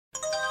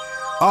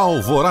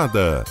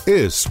Alvorada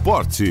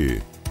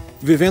Esporte.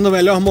 Vivendo o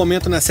melhor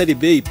momento na Série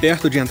B e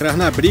perto de entrar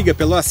na briga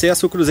pelo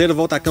acesso, o Cruzeiro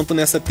volta a campo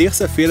nesta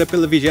terça-feira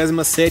pela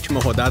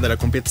 27ª rodada da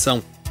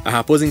competição. A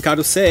Raposa encara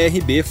o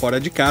CRB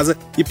fora de casa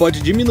e pode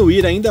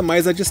diminuir ainda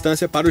mais a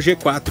distância para o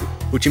G4.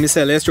 O time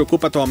celeste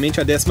ocupa atualmente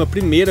a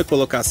 11ª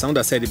colocação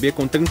da Série B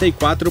com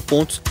 34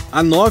 pontos,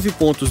 a 9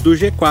 pontos do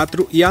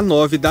G4 e a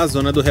 9 da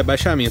zona do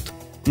rebaixamento.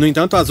 No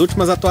entanto, as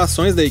últimas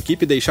atuações da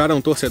equipe deixaram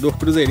o torcedor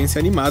cruzeirense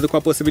animado com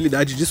a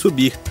possibilidade de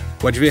subir.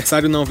 O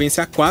adversário não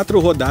vence há 4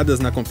 rodadas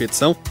na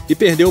competição e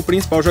perdeu o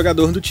principal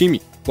jogador do time.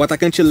 O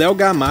atacante Léo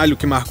Gamalho,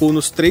 que marcou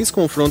nos 3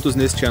 confrontos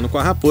neste ano com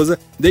a Raposa,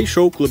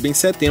 deixou o clube em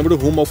setembro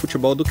rumo ao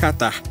futebol do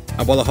Catar.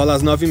 A bola rola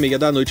às 9h30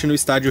 da noite no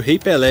estádio Rei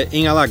Pelé,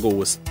 em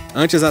Alagoas.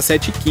 Antes, às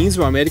 7h15,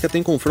 o América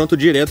tem confronto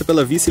direto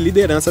pela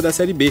vice-liderança da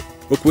Série B.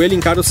 O Coelho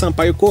encara o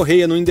Sampaio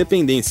Correia no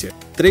Independência.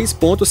 3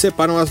 pontos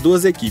separam as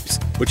duas equipes.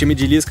 O time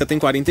de Lisca tem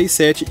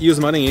 47 e os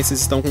maranhenses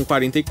estão com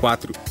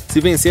 44. Se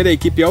vencer, a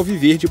equipe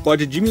alviverde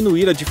pode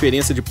diminuir a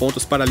diferença de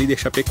pontos para a líder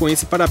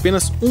chapecoense para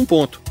apenas 1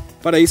 ponto.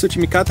 Para isso, o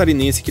time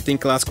catarinense, que tem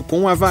clássico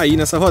com o Avaí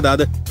nessa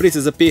rodada,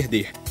 precisa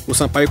perder. O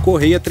Sampaio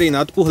Correia é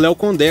treinado por Léo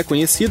Condé,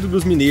 conhecido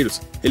dos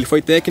mineiros. Ele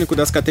foi técnico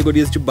das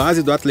categorias de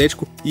base do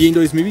Atlético e em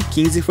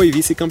 2015 foi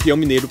vice-campeão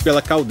mineiro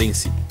pela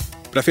Caldense.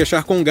 Para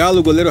fechar com o Galo,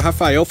 o goleiro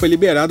Rafael foi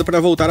liberado para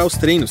voltar aos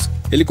treinos.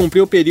 Ele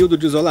cumpriu o período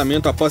de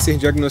isolamento após ser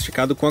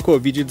diagnosticado com a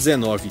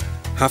Covid-19.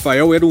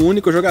 Rafael era o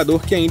único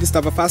jogador que ainda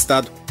estava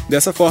afastado.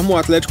 Dessa forma, o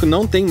Atlético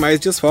não tem mais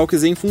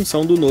desfalques em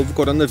função do novo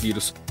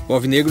coronavírus. O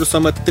alvinegro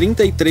soma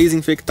 33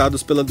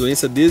 infectados pela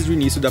doença desde o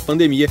início da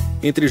pandemia,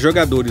 entre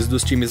jogadores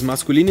dos times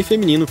masculino e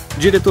feminino,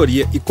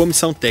 diretoria e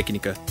comissão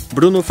técnica.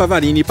 Bruno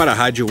Favarini para a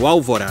Rádio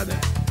Alvorada.